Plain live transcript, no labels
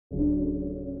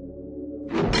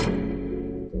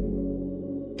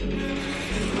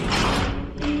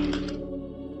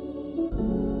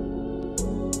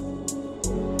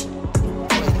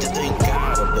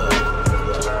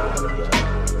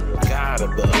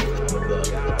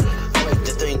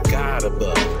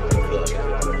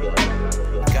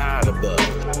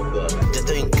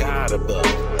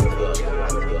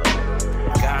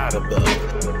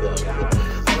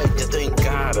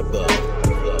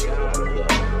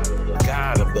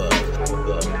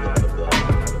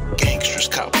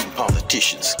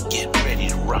politicians, get ready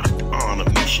to rock on a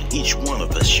mission. Each one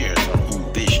of us shares our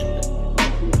own vision.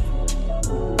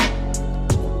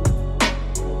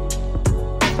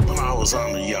 When I was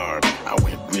on the yard, I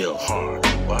went real hard.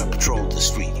 While I patrolled the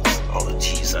streets, all the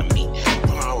G's I meet.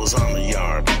 When I was on the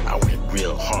yard, I went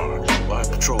real hard. While I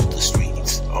patrolled the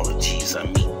streets, all the G's I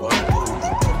meet. While I rode the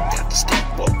boat, got to stay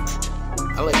woke.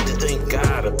 I like to thank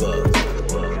God above.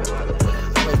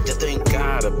 I like to thank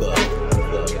God above.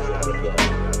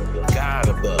 God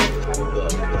above.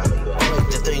 I like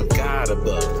to thank God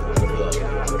above.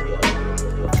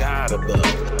 God above.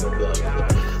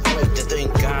 I like to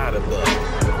thank God above.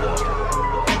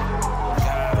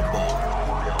 God above.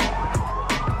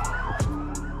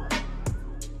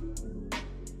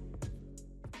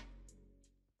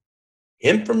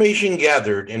 Information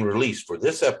gathered and released for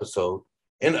this episode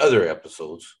and other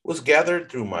episodes was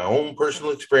gathered through my own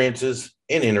personal experiences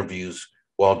and interviews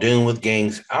while dealing with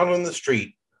gangs out on the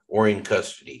street or in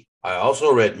custody. I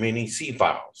also read many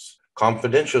C-files,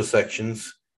 confidential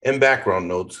sections, and background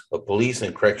notes of police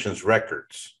and corrections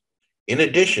records. In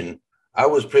addition, I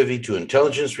was privy to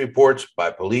intelligence reports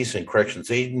by police and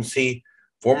corrections agency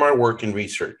for my work and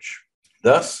research.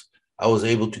 Thus, I was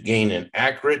able to gain an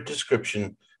accurate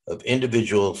description of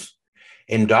individuals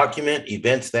and document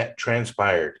events that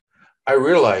transpired. I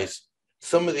realize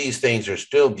some of these things are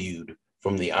still viewed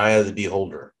from the eye of the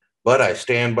beholder, but I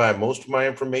stand by most of my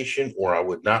information or I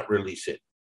would not release it.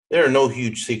 There are no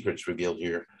huge secrets revealed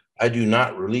here. I do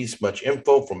not release much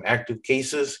info from active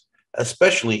cases,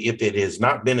 especially if it has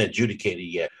not been adjudicated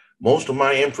yet. Most of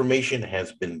my information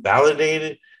has been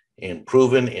validated and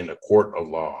proven in a court of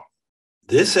law.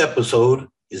 This episode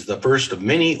is the first of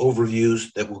many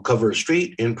overviews that will cover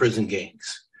street and prison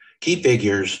gangs, key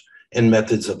figures, and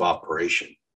methods of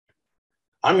operation.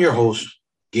 I'm your host,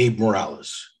 Gabe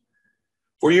Morales.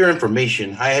 For your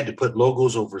information, I had to put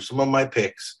logos over some of my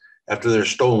pics after they're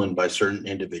stolen by certain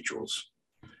individuals.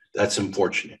 That's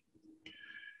unfortunate.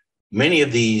 Many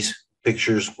of these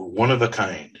pictures were one of a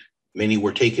kind. Many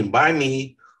were taken by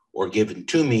me or given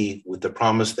to me with the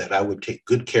promise that I would take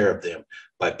good care of them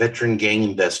by veteran gang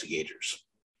investigators.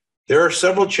 There are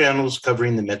several channels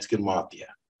covering the Mexican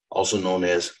Mafia, also known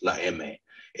as EME,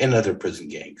 and other prison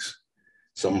gangs.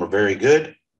 Some are very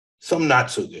good, some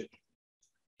not so good.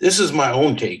 This is my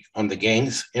own take on the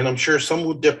gangs, and I'm sure some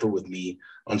will differ with me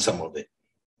on some of it.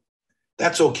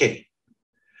 That's okay.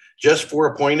 Just for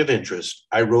a point of interest,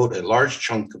 I wrote a large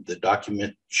chunk of the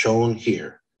document shown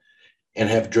here and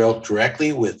have dealt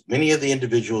directly with many of the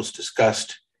individuals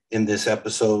discussed in this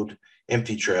episode and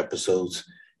future episodes,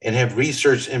 and have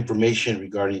researched information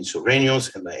regarding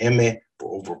Sureños and EME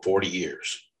for over 40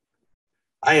 years.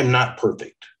 I am not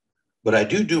perfect, but I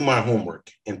do my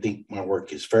homework and think my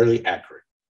work is fairly accurate.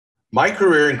 My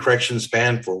career in corrections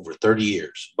spanned for over 30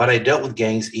 years, but I dealt with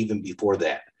gangs even before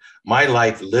that. My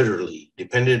life literally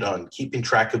depended on keeping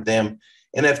track of them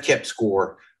and have kept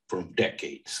score for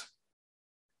decades.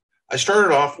 I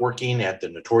started off working at the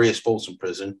notorious Folsom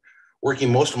Prison,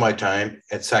 working most of my time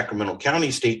at Sacramento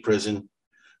County State Prison,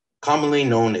 commonly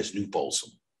known as New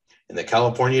Folsom, in the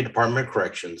California Department of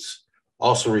Corrections,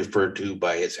 also referred to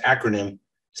by its acronym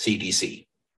CDC.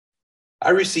 I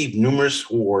received numerous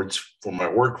awards for my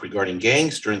work regarding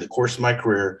gangs during the course of my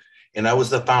career, and I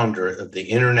was the founder of the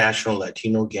International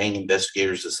Latino Gang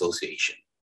Investigators Association.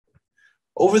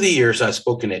 Over the years, I've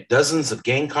spoken at dozens of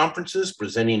gang conferences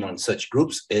presenting on such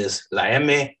groups as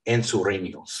EME and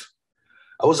Sureños.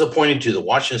 I was appointed to the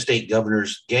Washington State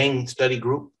Governor's Gang Study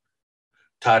Group,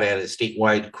 taught at a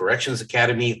statewide corrections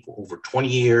academy for over 20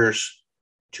 years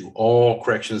to all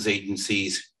corrections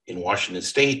agencies in Washington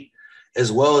State,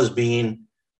 as well as being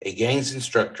a gangs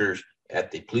instructor at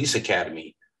the police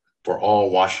academy for all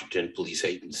Washington police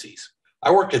agencies. I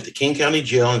worked at the King County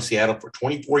Jail in Seattle for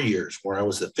 24 years, where I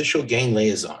was the official gang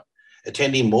liaison,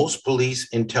 attending most police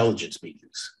intelligence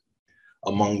meetings.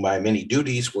 Among my many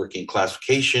duties, working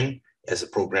classification as a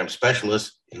program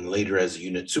specialist and later as a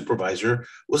unit supervisor,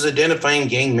 was identifying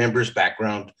gang members'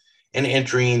 background and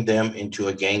entering them into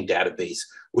a gang database,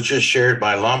 which is shared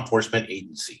by law enforcement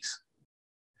agencies.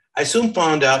 I soon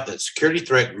found out that security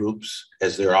threat groups,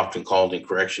 as they're often called in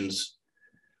corrections,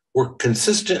 were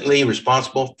consistently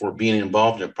responsible for being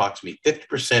involved in approximately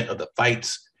 50% of the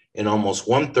fights and almost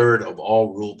 1/3 of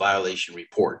all rule violation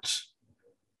reports,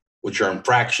 which are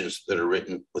infractions that are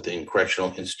written within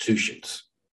correctional institutions.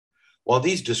 While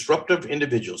these disruptive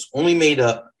individuals only made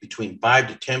up between 5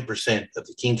 to 10% of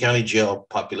the King County Jail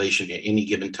population at any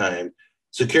given time,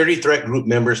 security threat group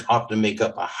members often make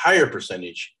up a higher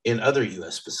percentage in other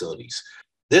U.S. facilities.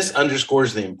 This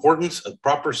underscores the importance of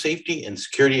proper safety and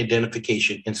security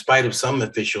identification in spite of some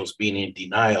officials being in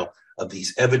denial of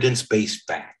these evidence-based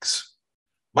facts.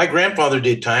 My grandfather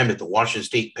did time at the Washington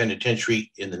State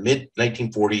Penitentiary in the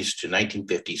mid-1940s to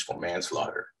 1950s for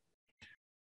manslaughter.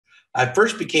 I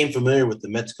first became familiar with the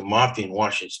Mexican Mafia in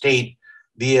Washington State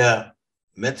via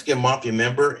Mexican Mafia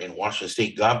member and Washington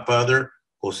State Godfather,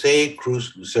 Jose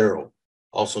Cruz Lucero,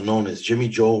 also known as Jimmy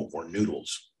Joe or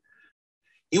Noodles.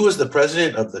 He was the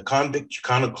president of the Convict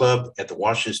Chicano Club at the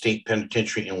Washington State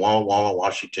Penitentiary in Walla Walla,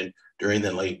 Washington during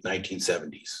the late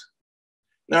 1970s.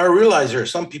 Now, I realize there are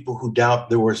some people who doubt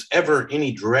there was ever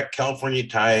any direct California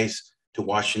ties to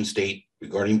Washington State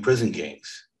regarding prison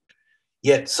gangs.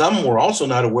 Yet some were also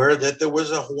not aware that there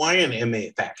was a Hawaiian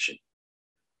EME faction.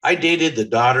 I dated the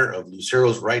daughter of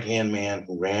Lucero's right-hand man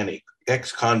who ran an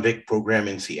ex-convict program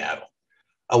in Seattle.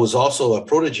 I was also a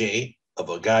protege of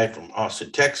a guy from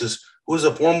Austin, Texas, who was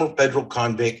a former federal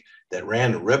convict that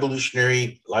ran a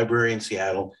revolutionary library in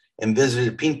Seattle and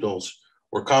visited Pintos,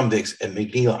 or convicts at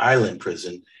McNeil Island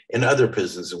Prison and other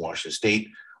prisons in Washington State,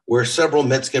 where several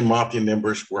Mexican Mafia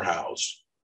members were housed.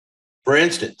 For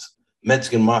instance,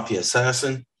 Mexican Mafia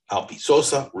assassin Alfie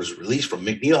Sosa was released from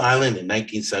McNeil Island in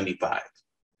 1975.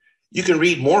 You can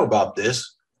read more about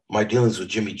this, my dealings with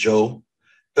Jimmy Joe,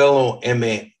 fellow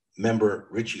EME member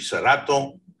Richie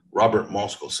Serrato, Robert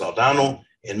Mosco Saldano,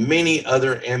 and many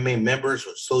other EME members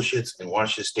or associates in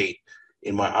Washington State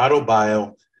in my auto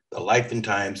bio, The Life and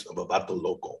Times of a Vato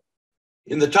Loco.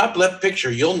 In the top left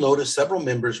picture, you'll notice several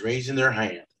members raising their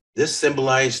hand. This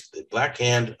symbolized the black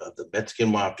hand of the Mexican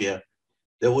Mafia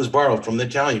that was borrowed from the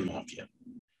Italian Mafia.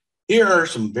 Here are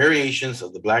some variations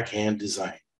of the black hand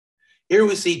design. Here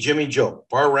we see Jimmy Joe,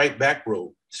 far right back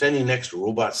row, standing next to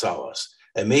Robot Salas,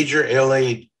 a major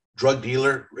LA drug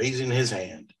dealer raising his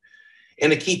hand,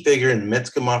 and a key figure in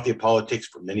Mexican Mafia politics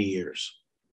for many years.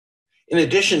 In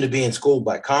addition to being schooled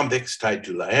by convicts tied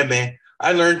to La EME,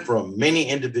 I learned from many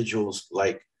individuals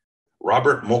like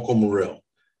Robert Moco Morel,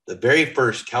 the very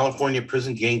first California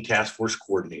Prison Gang Task Force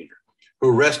coordinator, who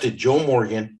arrested Joe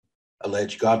Morgan,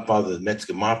 alleged godfather of the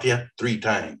Mexican Mafia, 3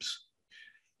 times,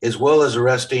 as well as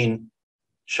arresting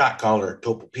shot caller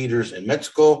Topo Peters in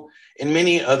Mexico and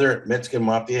many other Mexican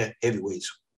Mafia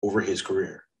heavyweights over his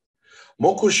career.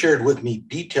 Moco shared with me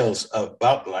details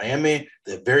about La EME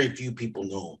that very few people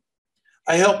know.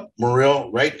 I helped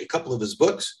Morel write a couple of his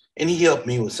books, and he helped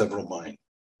me with several of mine.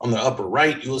 On the upper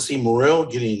right, you will see Morel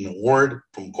getting an award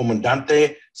from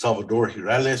Comandante Salvador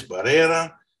Girales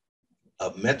Barrera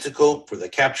of Mexico for the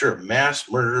capture of mass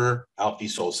murderer Alfie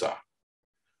Sosa.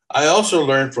 I also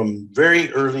learned from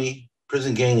very early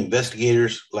prison gang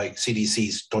investigators like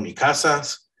CDC's Tony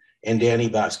Casas and Danny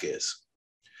Vasquez.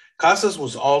 Casas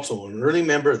was also an early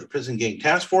member of the Prison Gang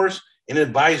Task Force and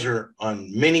advisor on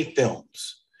many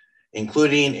films,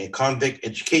 including a convict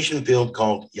education field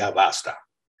called Ya Basta.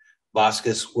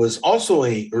 Vasquez was also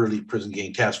an early Prison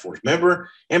Gang Task Force member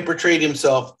and portrayed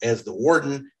himself as the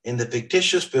warden in the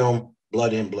fictitious film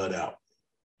Blood In, Blood Out.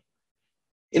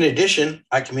 In addition,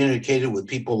 I communicated with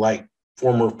people like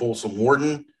former Folsom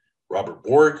warden Robert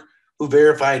Borg, who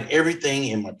verified everything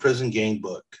in my prison gang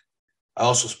book. I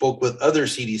also spoke with other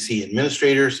CDC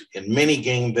administrators and many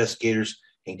gang investigators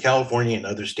in California and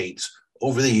other states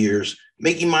over the years,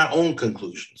 making my own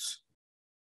conclusions.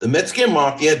 The Mexican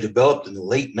Mafia developed in the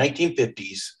late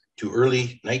 1950s to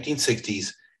early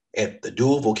 1960s at the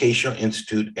Dual Vocational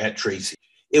Institute at Tracy.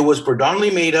 It was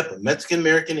predominantly made up of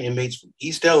Mexican-American inmates from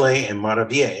East LA and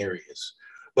Maravilla areas,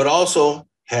 but also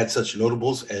had such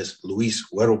notables as Luis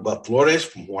Güero Buff Flores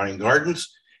from Hawaiian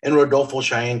Gardens and Rodolfo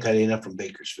Cheyenne Cadena from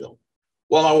Bakersfield.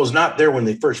 While I was not there when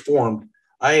they first formed,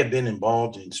 I have been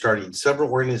involved in starting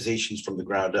several organizations from the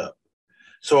ground up.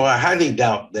 So I highly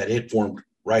doubt that it formed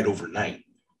right overnight.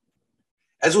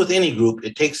 As with any group,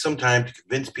 it takes some time to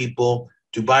convince people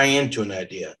to buy into an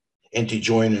idea and to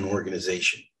join an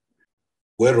organization.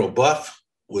 Güero Buff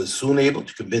was soon able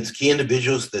to convince key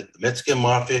individuals that the Mexican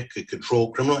Mafia could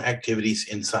control criminal activities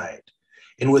inside,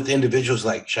 and with individuals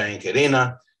like Cheyenne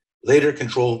Cadena, later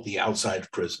controlled the outside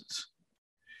of prisons.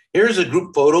 Here's a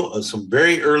group photo of some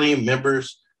very early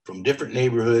members from different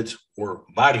neighborhoods, or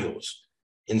barrios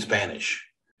in Spanish.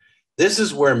 This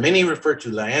is where many refer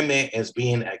to La EME as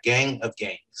being a gang of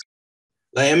gangs.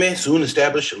 La EME soon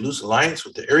established a loose alliance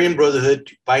with the Aryan Brotherhood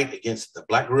to fight against the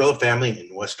Black Guerrilla family and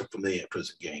Nuestra Familia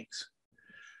prison gangs.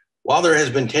 While there has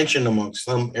been tension amongst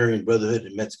some Aryan Brotherhood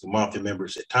and Mexican Mafia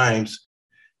members at times,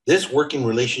 this working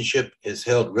relationship has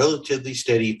held relatively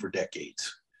steady for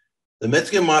decades. The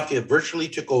Mexican Mafia virtually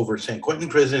took over San Quentin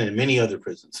Prison and many other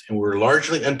prisons and were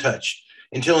largely untouched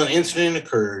until an incident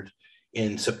occurred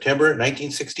in September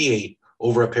 1968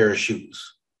 over a pair of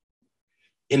shoes.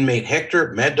 Inmate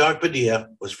Hector Mad Dog Padilla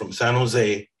was from San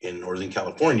Jose in Northern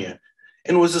California,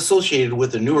 and was associated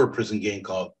with a newer prison gang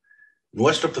called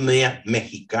Nuestra Familia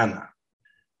Mexicana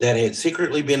that had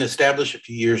secretly been established a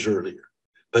few years earlier.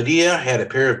 Padilla had a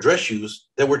pair of dress shoes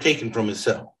that were taken from his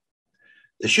cell.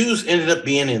 The shoes ended up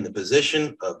being in the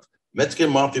possession of Mexican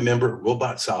Mafia member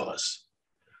Robot Salas,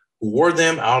 who wore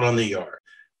them out on the yard.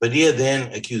 Padilla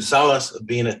then accused Salas of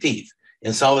being a thief,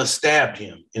 and Salas stabbed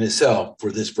him in his cell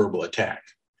for this verbal attack.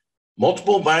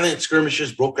 Multiple violent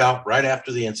skirmishes broke out right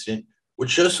after the incident,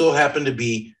 which just so happened to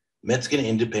be Mexican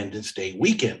Independence Day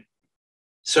weekend.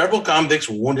 Several convicts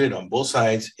were wounded on both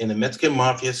sides, and a Mexican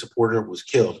Mafia supporter was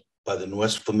killed by the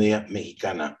Nuestra Familia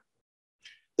Mexicana.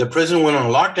 The prison went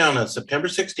on lockdown on September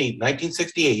 16,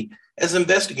 1968, as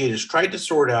investigators tried to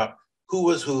sort out who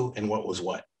was who and what was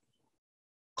what.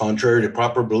 Contrary to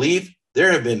proper belief,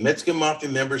 there have been Mexican Mafia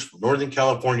members from Northern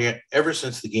California ever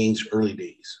since the gang's early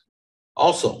days.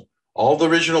 Also, all the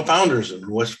original founders of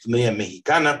Nuestra Familia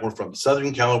Mexicana were from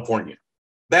Southern California.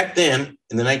 Back then,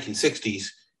 in the 1960s,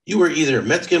 you were either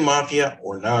Mexican Mafia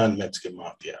or non-Mexican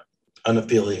Mafia,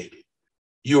 unaffiliated.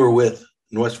 You were with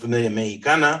Nuestra Familia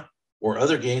Mexicana or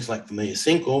other gangs like Familia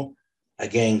Cinco, a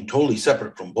gang totally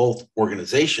separate from both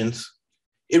organizations.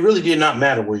 It really did not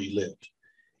matter where you lived.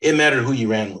 It mattered who you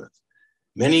ran with.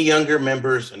 Many younger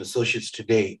members and associates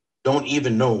today don't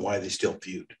even know why they still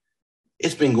feud.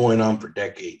 It's been going on for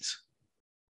decades.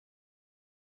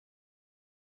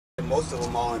 Most of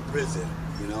them all in prison,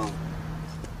 you know.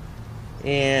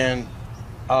 And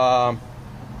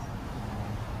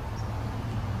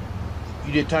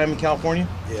you did time in California?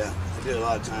 Yeah, I did a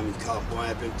lot of time in California.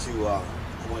 I've been to, I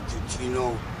went to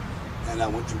Chino, and I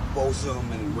went to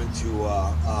Folsom, and went to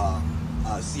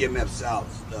CMF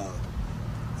South,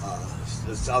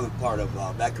 the southern part of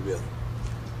Vacaville.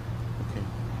 Okay.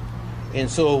 And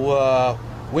so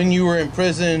when you were in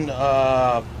prison,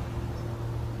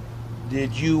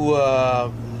 did you,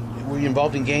 were you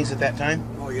involved in gangs at that time?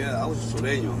 Oh yeah, I was a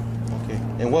Sureño. Okay.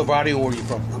 And what barrio were you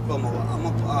from?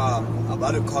 I'm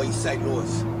about to call you St.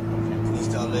 Louis, in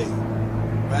East LA,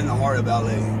 right in the heart of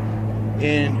LA.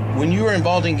 And when you were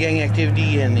involved in gang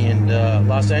activity in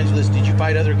Los Angeles, did you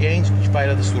fight other gangs? Did you fight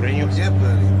other Sureños?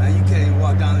 Definitely, man. You can't even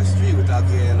walk down the street without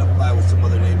getting in a fight with some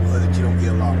other neighborhood that you don't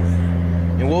get along with.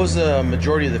 And what was the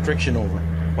majority of the friction over?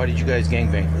 Why did you guys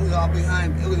gangbang? It was all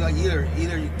behind. It was like either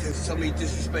somebody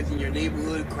disrespecting your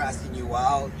neighborhood, crashing you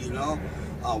out. You know,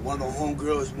 one of the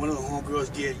homegirls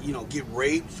get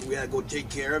raped. So we had to go take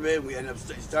care of it. We ended up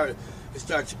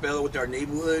start spelling with our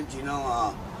neighborhood. You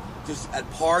know, just at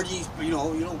parties. You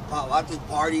know, lots of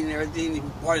partying and everything. They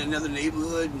party in another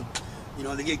neighborhood, and you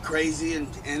know they get crazy and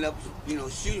end up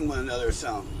shooting one another or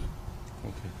something.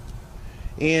 Okay.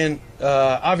 And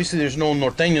obviously, there's no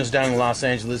norteños down in Los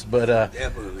Angeles, but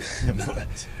definitely.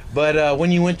 but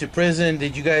when you went to prison,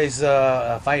 did you guys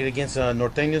fight against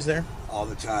norteños there? All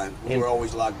the time. We were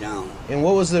always locked down. And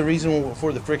what was the reason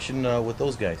for the friction with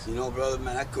those guys? You know, brother,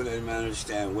 man, I couldn't even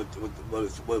understand what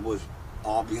was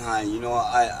all behind. You know,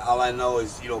 all I know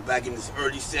is, back in the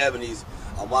early '70s,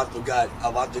 a vato got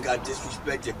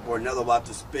disrespected for another vato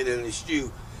to spit in his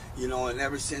shoe. You know, and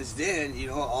ever since then,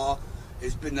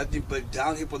 it's been nothing but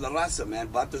downhill for the raza, man.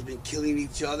 Vatos been killing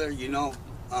each other,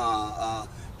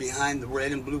 behind the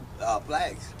red and blue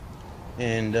flags.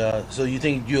 And so you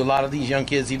think a lot of these young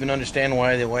kids even understand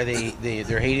why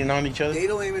they're hating on each other? They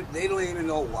don't even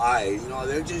know why.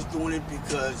 They're just doing it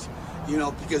because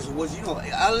it was,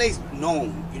 LA's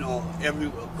known,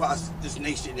 across this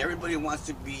nation. Everybody wants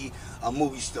to be a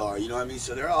movie star, you know what I mean?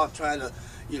 So they're all trying to,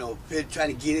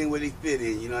 trying to get in where they fit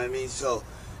in, you know what I mean? So,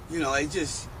 they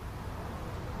just,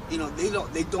 they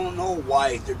don't know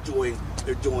why they're doing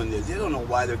this. They don't know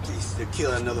why they're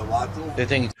killing another vato. They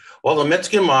think, while the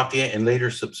Mexican Mafia and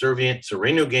later subservient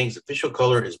Sureño gang's official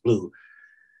color is blue,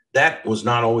 that was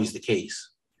not always the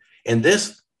case. In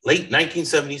this late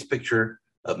 1970s picture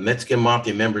of Mexican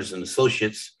Mafia members and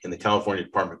associates in the California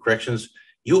Department of Corrections,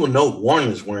 you will note one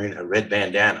is wearing a red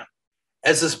bandana.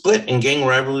 As the split in gang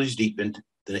rivalries deepened,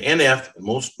 the NF and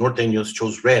most norteños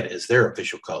chose red as their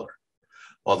official color,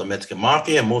 while the Mexican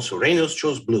Mafia and most Sureños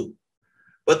chose blue.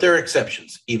 But there are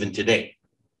exceptions, even today.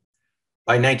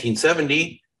 By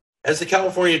 1970, as the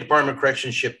California Department of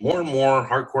Corrections shipped more and more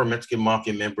hardcore Mexican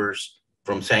Mafia members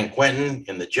from San Quentin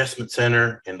and the Adjustment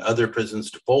Center and other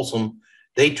prisons to Folsom,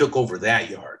 they took over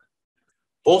that yard.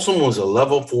 Folsom was a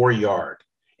level 4 yard,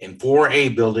 and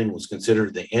 4A building was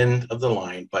considered the end of the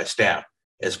line by staff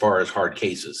as far as hard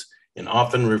cases, and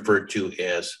often referred to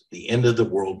as the end of the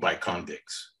world by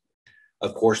convicts.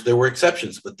 Of course, there were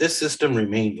exceptions, but this system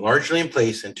remained largely in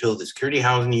place until the security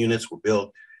housing units were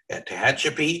built at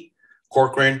Tehachapi,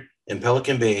 Corcoran, and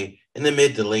Pelican Bay in the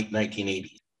mid to late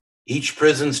 1980s. Each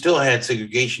prison still had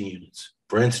segregation units.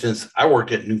 For instance, I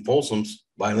worked at New Folsom's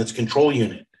Violence Control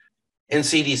Unit and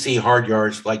CDC Hard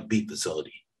Yards Light Beef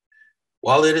Facility.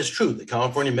 While it is true the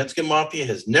California Mexican Mafia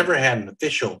has never had an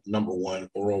official number one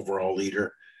or overall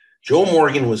leader, Joe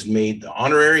Morgan was made the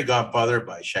honorary godfather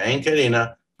by Cheyenne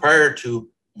Cadena prior to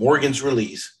Morgan's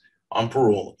release on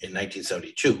parole in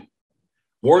 1972.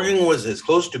 Morgan was as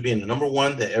close to being the number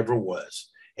one that ever was,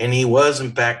 and he was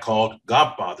in fact called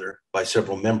Godfather by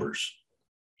several members.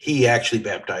 He actually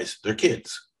baptized their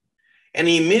kids. And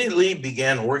he immediately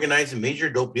began organizing major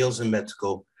dope deals in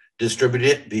Mexico,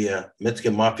 distributed via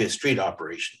Mexican Mafia street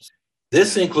operations.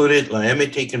 This included La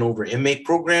EME taking over inmate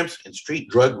programs and street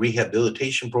drug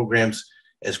rehabilitation programs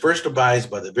as first devised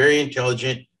by the very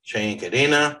intelligent Cheyenne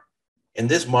Cadena, and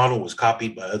this model was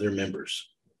copied by other members.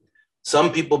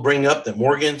 Some people bring up that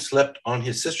Morgan slept on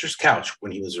his sister's couch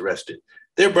when he was arrested,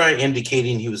 thereby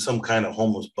indicating he was some kind of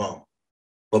homeless bum.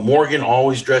 But Morgan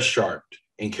always dressed sharp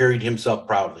and carried himself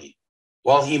proudly.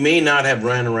 While he may not have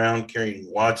run around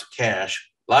carrying wads of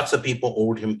cash, lots of people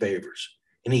owed him favors,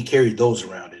 and he carried those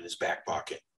around in his back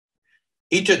pocket.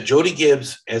 He took Jody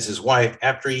Gibbs as his wife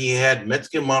after he had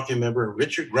Mexican Mafia member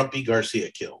Richard Grumpy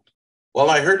Garcia killed. While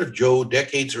I heard of Joe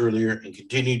decades earlier and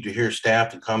continued to hear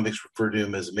staff and convicts refer to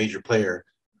him as a major player,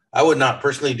 I would not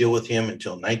personally deal with him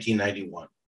until 1991.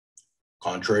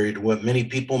 Contrary to what many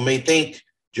people may think,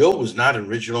 Joe was not an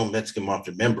original Mexican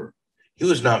Mafia member. He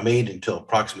was not made until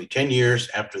approximately 10 years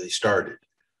after they started.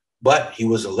 But he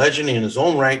was a legend in his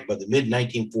own right by the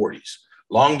mid-1940s,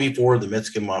 long before the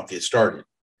Mexican Mafia started.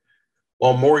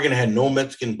 While Morgan had no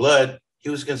Mexican blood, he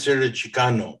was considered a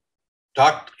Chicano,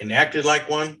 talked and acted like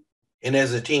one, and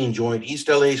as a teen joined East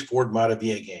LA's Ford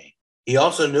Moravia gang. He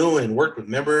also knew and worked with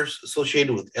members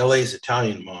associated with LA's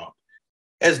Italian mob,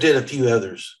 as did a few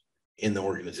others in the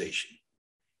organization.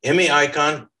 EME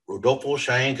icon Rodolfo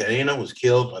Cheyenne Cadena was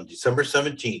killed on December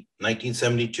 17,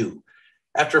 1972,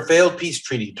 after failed peace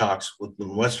treaty talks with the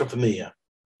Nuestra Familia.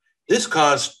 This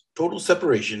caused total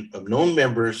separation of known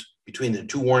members between the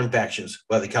two warring factions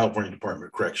by the California Department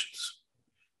of Corrections.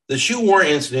 The shoe war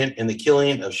incident and the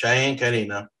killing of Cheyenne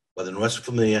Cadena by the Nuestra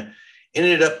Familia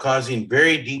ended up causing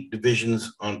very deep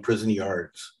divisions on prison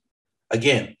yards.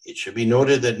 Again, it should be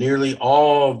noted that nearly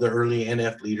all of the early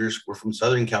NF leaders were from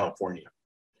Southern California,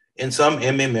 and some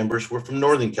EME members were from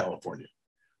Northern California.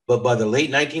 But by the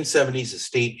late 1970s, the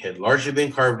state had largely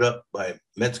been carved up by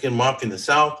Mexican Mafia in the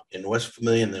South and Nuestra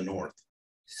Familia in the North.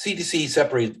 CDC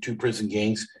separated the two prison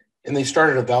gangs, and they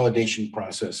started a validation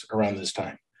process around this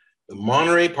time. The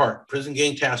Monterey Park Prison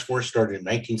Gang Task Force started in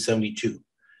 1972.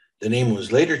 The name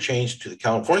was later changed to the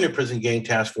California Prison Gang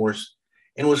Task Force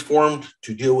and was formed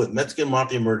to deal with Mexican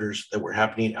Mafia murders that were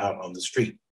happening out on the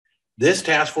street. This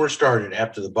task force started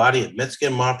after the body of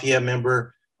Mexican Mafia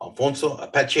member Alfonso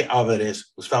Apache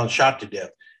Alvarez was found shot to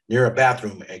death near a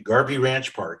bathroom at Garvey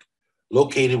Ranch Park,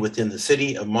 located within the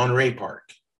city of Monterey Park.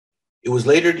 It was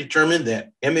later determined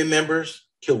that EME members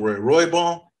Kilroy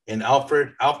Roybal and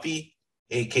Alfie,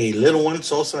 aka Little One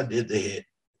Sosa, did the hit.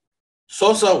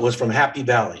 Sosa was from Happy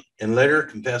Valley and later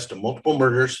confessed to multiple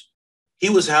murders. He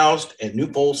was housed at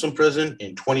New Folsom Prison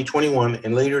in 2021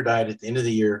 and later died at the end of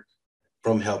the year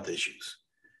from health issues.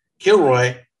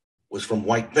 Kilroy was from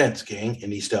White Fence Gang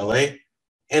in East LA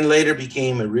and later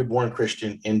became a reborn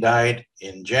Christian and died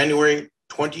in January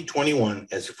 2021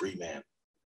 as a free man.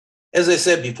 As I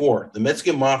said before, the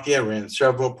Mexican Mafia ran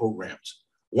several programs.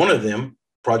 One of them,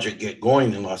 Project Get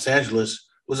Going in Los Angeles,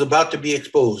 was about to be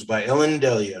exposed by Ellen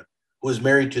Delia, who was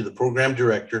married to the program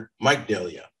director, Mike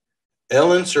Delia.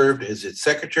 Ellen served as its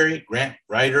secretary, grant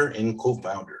writer, and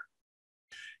co-founder.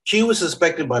 She was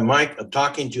suspected by Mike of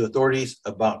talking to authorities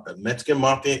about the Mexican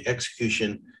Mafia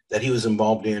execution that he was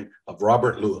involved in of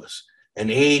Robert Lewis, an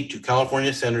aide to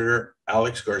California Senator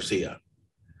Alex Garcia.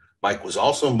 Mike was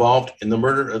also involved in the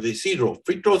murder of Isidro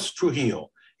Fritos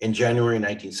Trujillo in January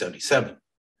 1977.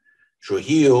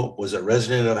 Trujillo was a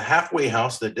resident of a halfway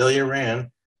house that Delia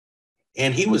ran,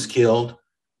 and he was killed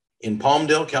in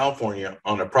Palmdale, California,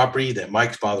 on a property that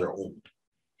Mike's father owned.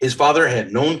 His father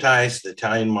had known ties to the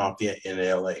Italian Mafia in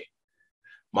LA.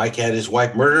 Mike had his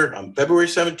wife murdered on February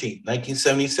 17,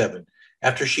 1977,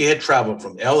 after she had traveled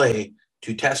from LA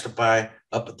to testify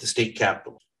up at the state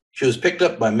capitol. She was picked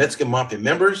up by Mexican Mafia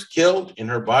members, killed, and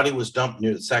her body was dumped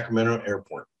near the Sacramento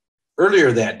airport.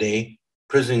 Earlier that day,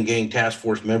 Prison Gang Task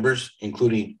Force members,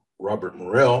 including Robert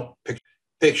Morel,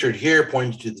 pictured here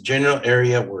pointing to the general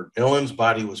area where Ellen's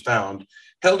body was found,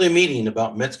 held a meeting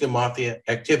about Mexican Mafia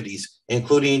activities,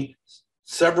 including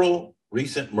several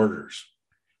recent murders.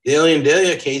 The Ellen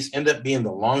Delia case ended up being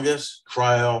the longest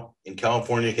trial in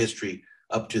California history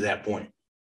up to that point.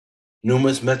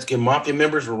 Numerous Mexican Mafia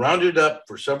members were rounded up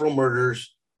for several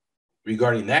murders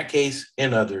regarding that case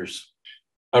and others.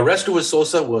 Arrested with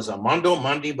Sosa was Armando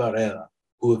Mandi Barrera,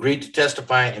 who agreed to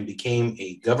testify and became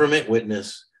a government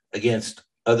witness against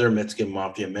other Mexican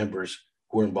Mafia members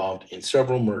who were involved in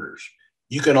several murders.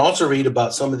 You can also read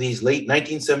about some of these late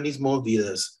 1970s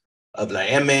movidas of La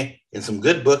EME in some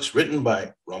good books written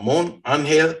by Ramon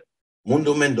Angel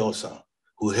Mundo Mendoza,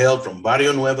 who hailed from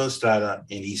Barrio Nueva Estrada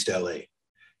in East LA.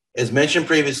 As mentioned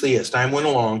previously, as time went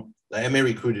along, La EME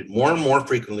recruited more and more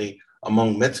frequently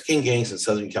among Mexican gangs in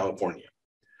Southern California.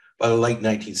 By the late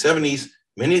 1970s,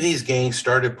 many of these gangs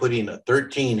started putting a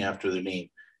 13 after their name,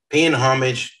 paying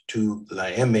homage to La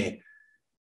EME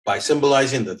by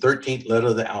symbolizing the 13th letter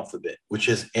of the alphabet, which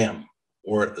is M,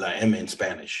 or La EME in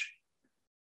Spanish.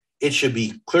 It should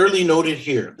be clearly noted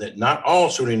here that not all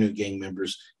Sureño gang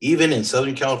members, even in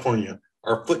Southern California,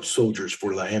 are foot soldiers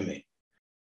for La EME.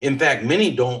 In fact,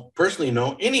 many don't personally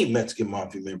know any Mexican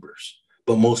Mafia members,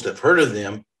 but most have heard of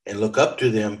them and look up to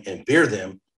them and fear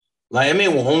them. La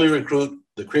EME will only recruit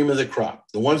the cream of the crop,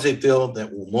 the ones they feel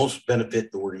that will most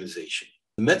benefit the organization.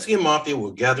 The Mexican Mafia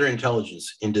will gather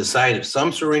intelligence and decide if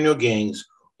some Sureño gangs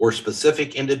or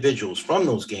specific individuals from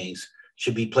those gangs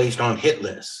should be placed on hit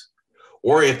lists,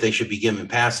 or if they should be given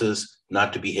passes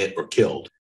not to be hit or killed.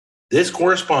 This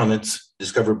correspondence,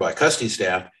 discovered by custody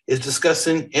staff, is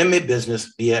discussing EME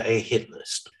business via a hit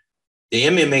list. The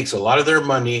EME makes a lot of their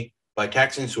money by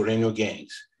taxing Sureño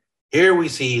gangs. Here we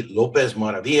see Lopez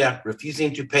Maravilla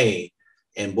refusing to pay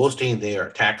and boasting they are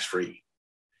tax-free.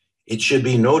 It should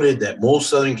be noted that most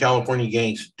Southern California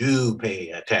gangs do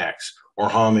pay a tax or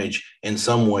homage in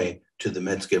some way to the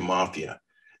Mexican Mafia.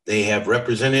 They have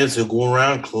representatives who go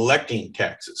around collecting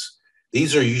taxes.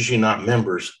 These are usually not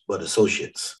members, but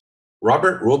associates.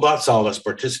 Robert Robot Salas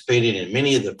participated in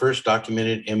many of the first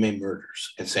documented EME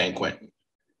murders in San Quentin.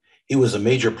 He was a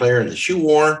major player in the shoe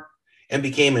war and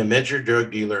became a major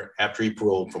drug dealer after he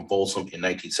paroled from Folsom in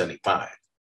 1975.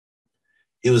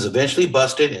 He was eventually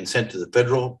busted and sent to the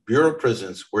Federal Bureau of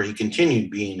Prisons, where he continued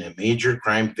being a major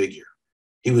crime figure.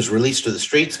 He was released to the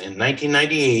streets in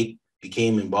 1998,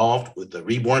 became involved with the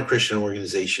Reborn Christian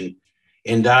Organization,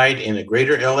 and died in a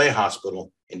Greater LA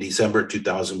hospital in December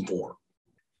 2004.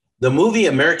 The movie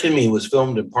American Me was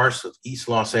filmed in parts of East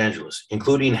Los Angeles,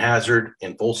 including Hazard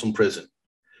and Folsom Prison.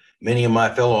 Many of my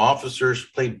fellow officers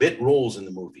played bit roles in the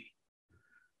movie.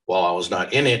 While I was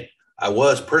not in it, I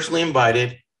was personally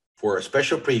invited for a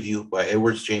special preview by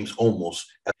Edwards James Olmos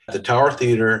at the Tower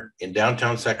Theater in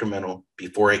downtown Sacramento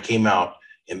before it came out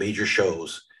in major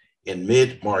shows in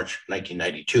mid-March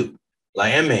 1992. La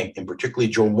EME, and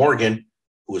particularly Joe Morgan,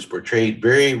 who was portrayed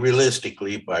very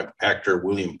realistically by actor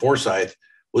William Forsythe,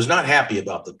 was not happy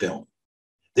about the film.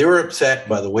 They were upset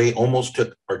by the way Olmos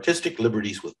took artistic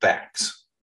liberties with facts.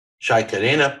 Shai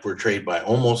Cadena, portrayed by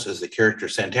Olmos as the character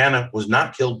Santana, was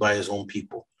not killed by his own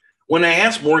people. When I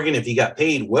asked Morgan if he got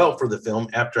paid well for the film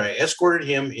after I escorted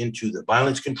him into the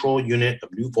Violence Control Unit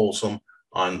of New Folsom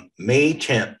on May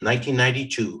 10,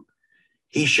 1992,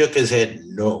 he shook his head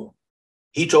no.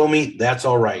 He told me, that's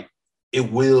all right.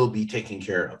 It will be taken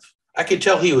care of. I could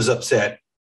tell he was upset,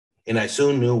 and I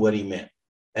soon knew what he meant.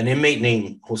 An inmate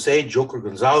named Jose Joker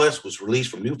Gonzalez was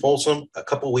released from New Folsom a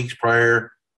couple weeks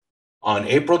prior on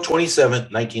April 27,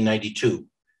 1992.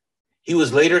 He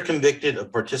was later convicted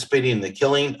of participating in the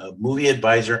killing of movie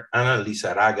advisor Ana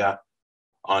Lizarraga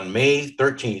on May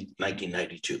 13,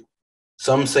 1992.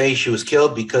 Some say she was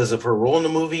killed because of her role in the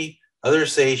movie.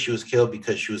 Others say she was killed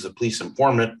because she was a police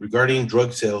informant regarding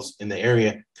drug sales in the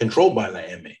area controlled by La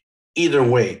EME. Either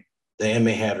way, the EME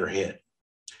had her hit.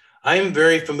 I am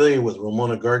very familiar with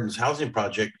Ramona Gardens housing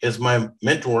project as my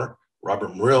mentor,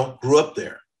 Robert Murillo, grew up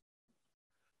there.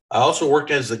 I also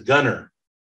worked as a gunner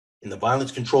in the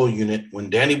Violence Control Unit when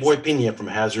Danny Boy Pena from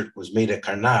Hazard was made a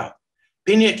carnal.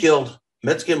 Pena killed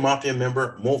Mexican Mafia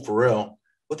member Mo Farrell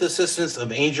with assistance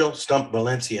of Angel Stump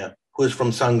Valencia, who is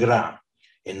from Sangra,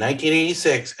 in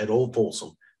 1986 at Old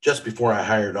Folsom, just before I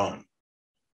hired on.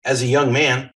 As a young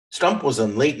man, Stump was a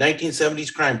late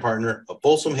 1970s crime partner of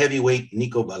Folsom heavyweight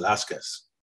Nico Velasquez.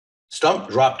 Stump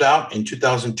dropped out in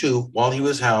 2002 while he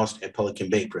was housed at Pelican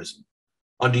Bay Prison.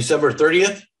 On December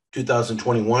 30th,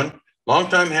 2021,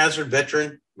 longtime Hazard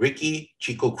veteran Ricky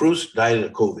Chico Cruz died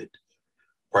of COVID.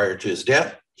 Prior to his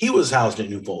death, he was housed at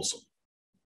New Folsom.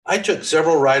 I took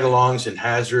several ride-alongs in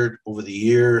Hazard over the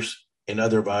years and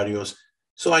other barrios,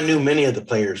 so I knew many of the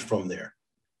players from there.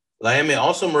 La EME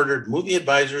also murdered movie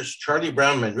advisors Charlie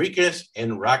Brown Manriquez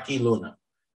and Rocky Luna,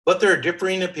 but there are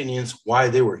differing opinions why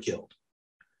they were killed.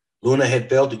 Luna had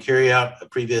failed to carry out a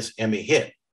previous EME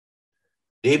hit.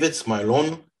 David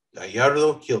Smilon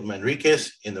Gallardo killed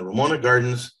Manriquez in the Ramona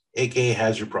Gardens, aka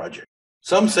Hazard Project.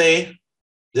 Some say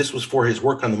this was for his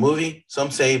work on the movie.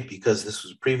 Some say because this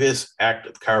was a previous act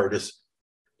of cowardice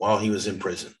while he was in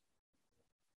prison.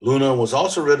 Luna was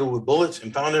also riddled with bullets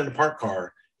and found in a parked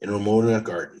car in Ramona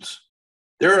Gardens.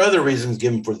 There are other reasons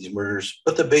given for these murders,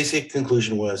 but the basic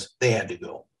conclusion was they had to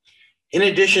go. In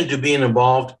addition to being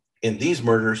involved in these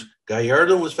murders,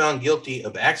 Gallardo was found guilty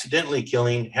of accidentally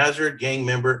killing Hazard gang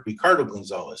member Ricardo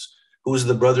Gonzalez, who was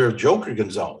the brother of Joker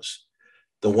Gonzalez,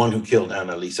 the one who killed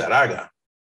Ana Lizarraga.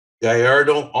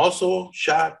 Gallardo also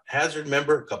shot Hazard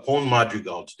member Capone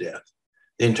Madrigal to death.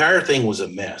 The entire thing was a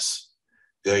mess.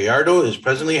 Gallardo is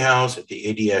presently housed at the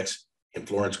ADX in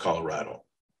Florence, Colorado.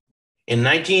 In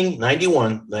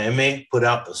 1991, the EME put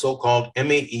out the so-called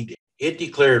EME edict. It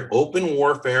declared open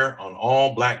warfare on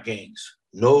all black gangs,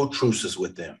 no truces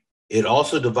with them. It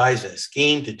also devised a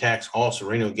scheme to tax all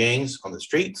Sereno gangs on the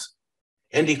streets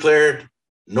and declared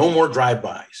no more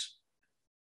drive-bys.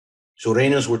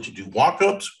 Serenos were to do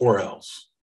walk-ups or else.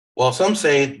 While some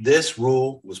say this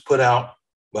rule was put out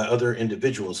by other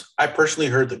individuals, I personally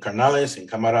heard the carnales and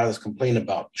camaradas complain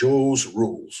about Joe's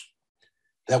rules.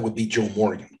 That would be Joe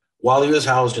Morgan, while he was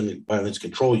housed in the Violence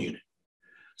Control Unit.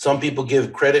 Some people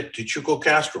give credit to Chuco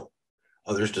Castro,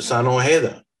 others to Sano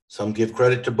Ojeda. Some give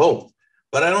credit to both,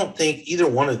 but I don't think either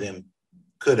one of them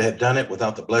could have done it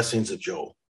without the blessings of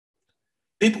Joe.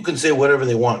 People can say whatever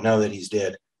they want now that he's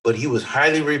dead, but he was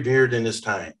highly revered in his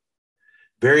time.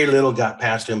 Very little got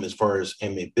past him as far as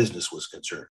EME business was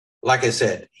concerned. Like I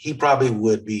said, he probably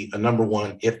would be a number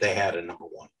one if they had a number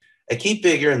one. A key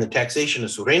figure in the taxation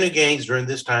of Sereno gangs during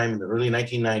this time in the early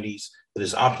 1990s that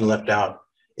is often left out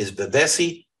is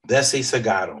Vivesi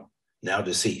Sagaro, now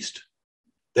deceased.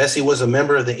 Vesi was a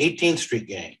member of the 18th Street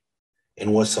Gang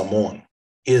and was Samoan.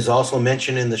 He is also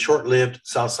mentioned in the short-lived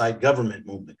Southside Government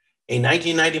Movement. A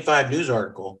 1995 news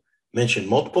article mentioned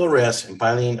multiple arrests and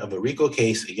filing of a RICO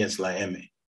case against La EME.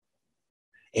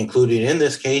 Included in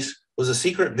this case was a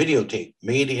secret videotape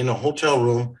made in a hotel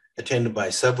room attended by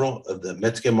several of the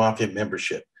Mexican Mafia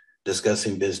membership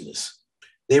discussing business.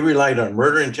 They relied on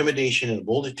murder, intimidation, and a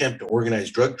bold attempt to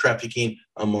organize drug trafficking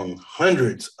among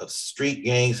hundreds of street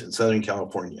gangs in Southern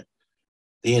California.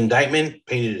 The indictment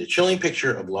painted a chilling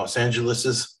picture of Los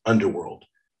Angeles' underworld,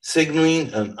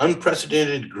 signaling an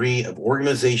unprecedented degree of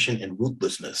organization and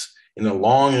ruthlessness in a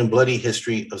long and bloody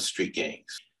history of street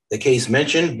gangs. The case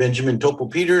mentioned Benjamin Topo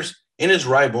Peters and his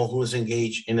rival, who was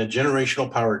engaged in a generational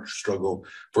power struggle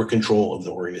for control of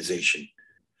the organization.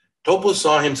 Topo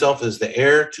saw himself as the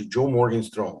heir to Joe Morgan's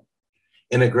throne.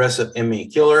 An aggressive EME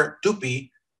killer,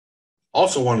 Tupi,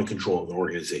 also wanted control of the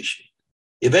organization.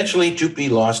 Eventually, Tupi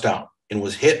lost out and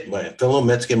was hit by fellow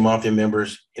Mexican Mafia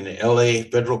members in an LA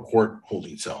federal court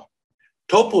holding cell.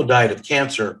 Topo died of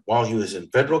cancer while he was in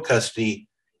federal custody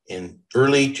in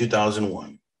early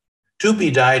 2001.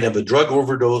 Tupi died of a drug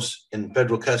overdose in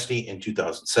federal custody in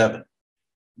 2007.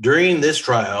 During this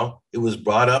trial, it was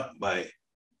brought up by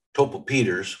Topo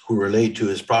Peters, who relayed to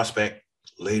his prospect,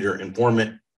 later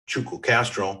informant, Chuco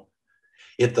Castro,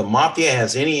 if the Mafia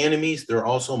has any enemies, they're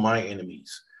also my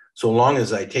enemies. So long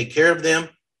as I take care of them,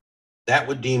 that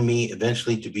would deem me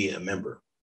eventually to be a member.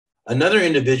 Another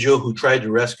individual who tried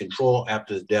to wrest control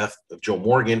after the death of Joe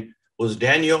Morgan was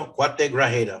Daniel Cuate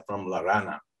Grajeda from La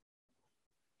Rana.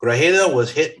 Grajeda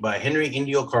was hit by Henry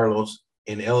Indio Carlos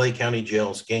in LA County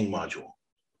Jail's gang module.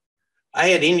 I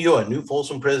had Indio at New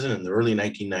Folsom Prison in the early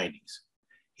 1990s.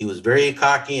 He was very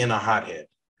cocky and a hothead,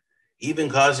 even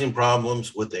causing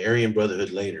problems with the Aryan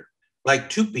Brotherhood later. Like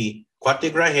Tupi,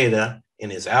 Cuate Grajeda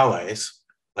and his allies,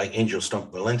 like Angel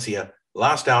Stump Valencia,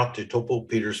 lost out to Topo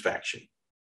Peters' faction.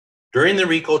 During the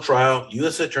RICO trial,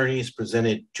 U.S. attorneys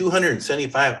presented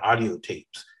 275 audio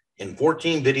tapes and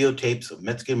 14 videotapes of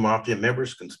Mexican Mafia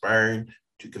members conspiring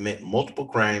to commit multiple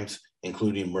crimes,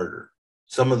 including murder.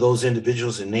 Some of those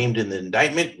individuals named in the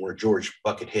indictment were George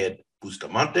Buckethead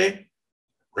Bustamante,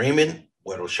 Raymond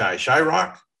Güero Shai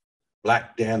Shyrock,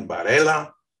 Black Dan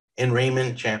Varela, and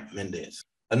Raymond Champ Mendez.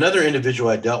 Another individual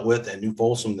I dealt with at New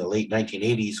Folsom in the late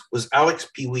 1980s was Alex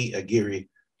Pee Wee Aguirre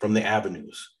from the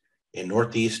Avenues in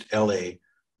Northeast LA,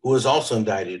 who was also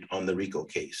indicted on the RICO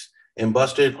case and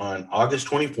busted on August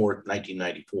 24th,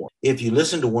 1994. If you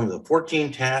listen to one of the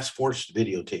 14 task force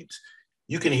videotapes,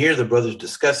 you can hear the brothers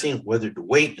discussing whether to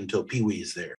wait until Pee Wee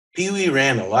is there. Pee Wee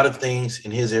ran a lot of things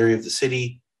in his area of the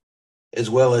city, as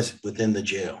well as within the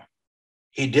jail.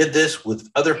 He did this with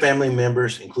other family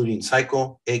members, including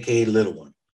Psycho, aka Little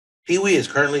One. Pee Wee is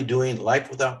currently doing life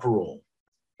without parole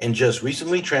and just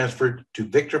recently transferred to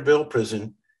Victorville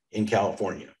Prison in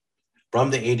California from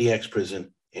the ADX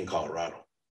prison in Colorado.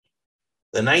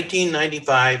 The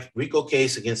 1995 RICO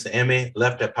case against the EME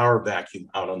left a power vacuum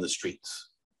out on the streets.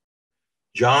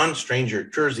 John Stranger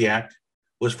Terziak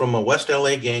was from a West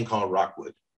LA gang called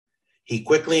Rockwood. He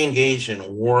quickly engaged in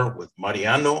a war with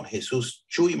Mariano Jesus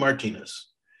Chuy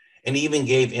Martinez and even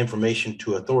gave information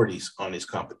to authorities on his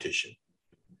competition.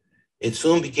 It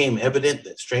soon became evident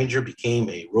that Stranger became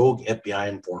a rogue FBI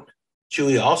informant.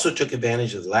 Chuy also took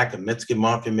advantage of the lack of Mexican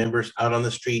Mafia members out on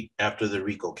the street after the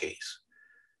RICO case.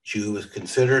 Chuy was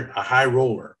considered a high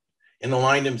roller and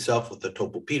aligned himself with the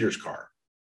Topo Peters car.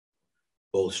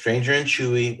 Both Stranger and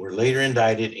Chuy were later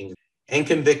indicted and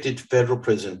convicted to federal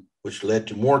prison, which led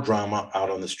to more drama out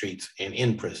on the streets and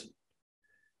in prison.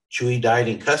 Chuy died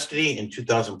in custody in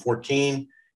 2014,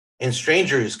 and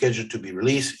Stranger is scheduled to be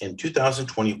released in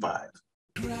 2025.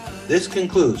 This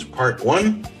concludes part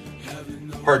 1.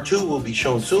 Part 2 will be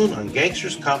shown soon on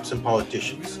Gangsters, Cops, and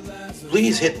Politicians.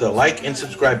 Please hit the like and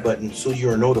subscribe button so you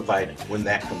are notified when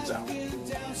that comes out.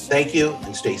 Thank you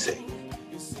and stay safe.